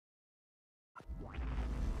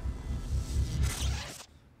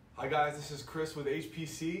Hi guys, this is Chris with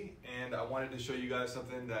HPC, and I wanted to show you guys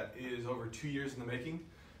something that is over 2 years in the making.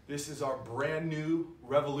 This is our brand new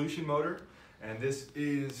Revolution motor, and this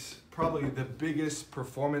is probably the biggest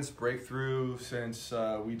performance breakthrough since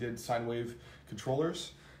we did sine wave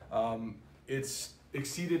controllers. It's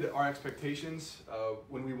exceeded our expectations.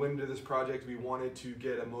 When we went into this project, we wanted to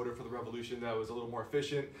get a motor for the Revolution that was a little more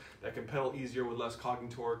efficient, that can pedal easier with less cogging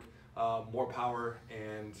torque, more power,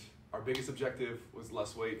 and our biggest objective was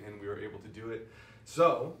less weight, and we were able to do it.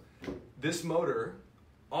 So this motor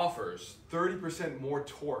offers 30% more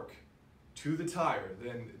torque to the tire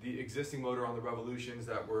than the existing motor on the Revolutions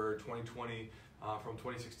that were 2020, from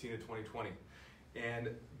 2016 to 2020.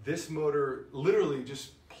 And this motor, literally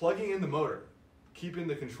just plugging in the motor, keeping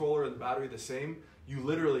the controller and the battery the same, you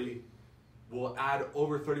literally will add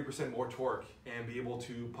over 30% more torque and be able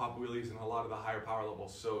to pop wheelies in a lot of the higher power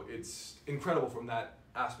levels. So it's incredible from that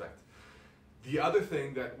aspect. The other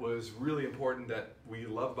thing that was really important that we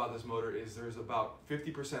love about this motor is there's about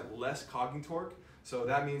 50% less cogging torque. So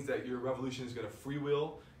that means that your Revolution is going to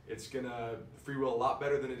freewheel. It's going to freewheel a lot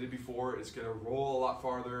better than it did before. It's going to roll a lot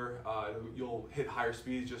farther. You'll hit higher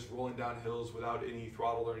speeds just rolling down hills without any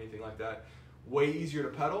throttle or anything like that. Way easier to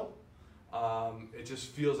pedal. It just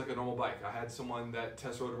feels like a normal bike. I had someone that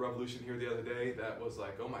test rode a Revolution here the other day that was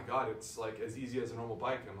like, oh my God, it's like as easy as a normal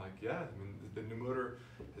bike. I'm like, yeah, I mean, the new motor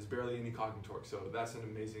has barely any cogging torque. So that's an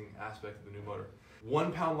amazing aspect of the new motor.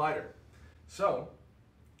 1 pound lighter. So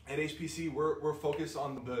at HPC, we're focused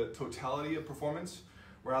on the totality of performance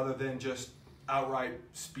rather than just outright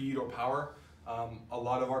speed or power. A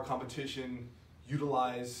lot of our competition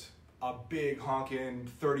utilize a big honking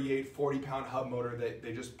 38, 40 pound hub motor that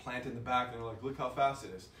they just plant in the back and they're like, look how fast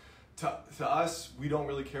it is. To us, we don't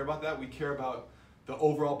really care about that. We care about the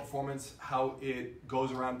overall performance, how it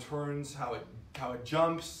goes around turns, how it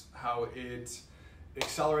jumps, how it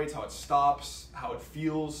accelerates, how it stops, how it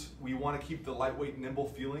feels. We want to keep the lightweight, nimble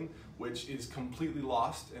feeling, which is completely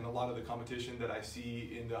lost in a lot of the competition that I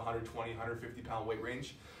see in the 120, 150 pound weight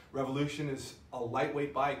range. Revolution is a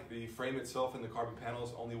lightweight bike. The frame itself and the carbon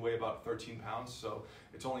panels only weigh about 13 pounds, so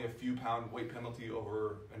it's only a few pound weight penalty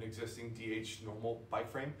over an existing DH normal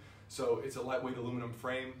bike frame. So it's a lightweight aluminum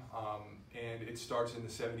frame, and it starts in the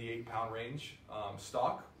 78 pound range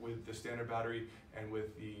stock with the standard battery and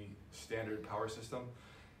with the standard power system.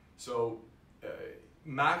 So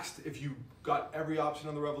maxed, if you got every option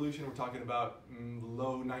on the Revolution, we're talking about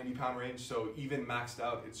low 90 pound range. So even maxed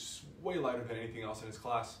out, it's way lighter than anything else in its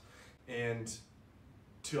class. And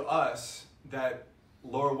to us, that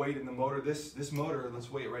lower weight in the motor, this motor, let's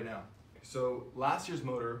weigh it right now. So last year's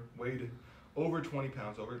motor weighed over 20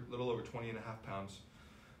 pounds, a little over 20 and a half pounds.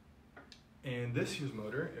 And this year's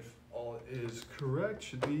motor, if all is correct,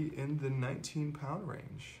 should be in the 19 pound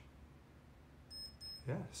range.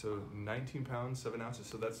 Yeah, so 19 pounds, 7 ounces,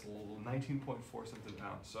 so that's 19.4 something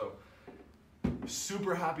pounds. So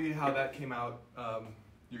super happy how that came out.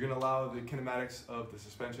 You're gonna allow the kinematics of the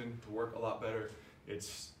suspension to work a lot better.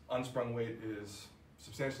 Its unsprung weight is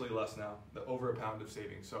substantially less now, over a pound of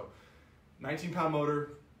savings. So 19 pound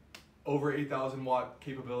motor, over 8,000 watt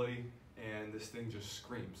capability, and this thing just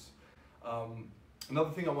screams.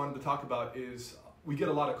 Another thing I wanted to talk about is we get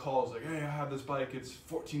a lot of calls like, hey, I have this bike, it's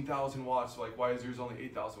 14,000 watts, like why is yours only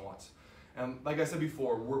 8,000 watts? And like I said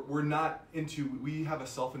before, we're not into, we have a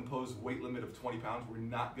self-imposed weight limit of 20 pounds. We're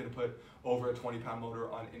not gonna put over a 20 pound motor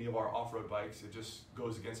on any of our off-road bikes. It just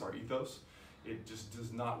goes against our ethos. It just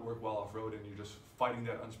does not work well off-road, and you're just fighting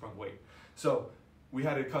that unsprung weight. So we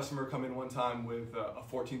had a customer come in one time with a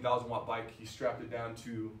 14,000 watt bike. He strapped it down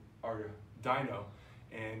to our dyno,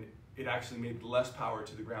 and it actually made less power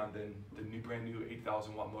to the ground than the brand new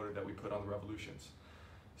 8,000 watt motor that we put on the Revolutions.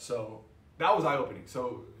 So that was eye-opening.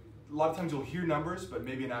 So a lot of times you'll hear numbers, but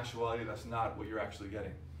maybe in actuality that's not what you're actually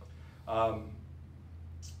getting.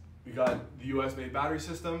 We got the US made battery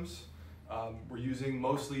systems. We're using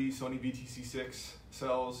mostly Sony VTC6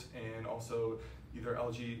 cells and also either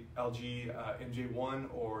LG MJ1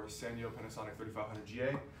 or Sanyo Panasonic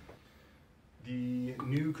 3500GA. The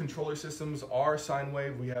new controller systems are sine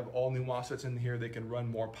wave. We have all new MOSFETs in here. They can run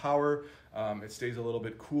more power. It stays a little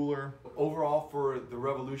bit cooler. Overall, for the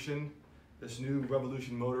Revolution, this new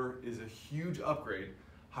Revolution motor is a huge upgrade.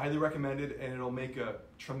 Highly recommended, and it'll make a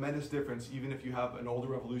tremendous difference even if you have an older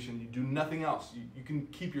Revolution. You do nothing else. You can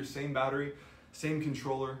keep your same battery, same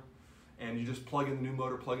controller, and you just plug in the new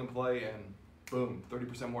motor, plug and play, and boom,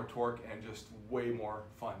 30% more torque and just way more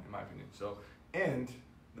fun, in my opinion. So, and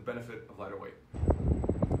the benefit of lighter weight.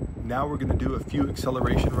 Now we're going to do a few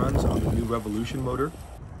acceleration runs on the new Revolution motor.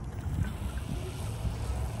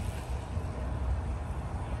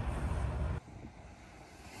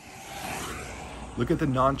 Look at the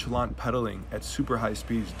nonchalant pedaling at super high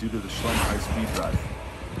speeds due to the Schlump high-speed drive.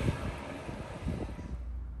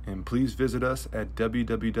 And please visit us at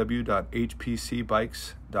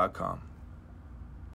www.hpcbikes.com.